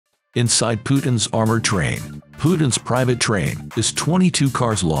Inside Putin's armored train. Putin's private train is 22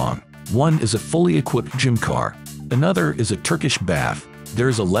 cars long. One is a fully equipped gym car. Another is a Turkish bath.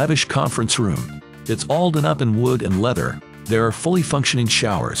 There's a lavish conference room. It's all done up in wood and leather. There are fully functioning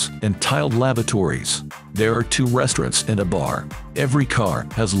showers and tiled lavatories. There are 2 restaurants and a bar. Every car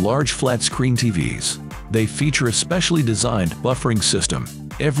has large flat-screen TVs. They feature a specially designed buffering system.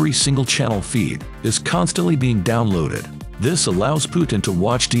 Every single channel feed is constantly being downloaded. This allows Putin to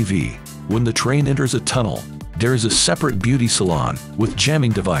watch TV. When the train enters a tunnel, there is a separate beauty salon with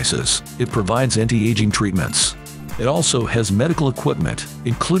jamming devices. It provides anti-aging treatments. It also has medical equipment,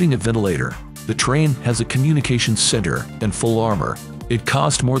 including a ventilator. The train has a communications center and full armor. It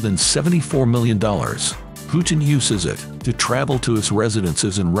cost more than $74 million. Putin uses it to travel to his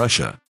residences in Russia.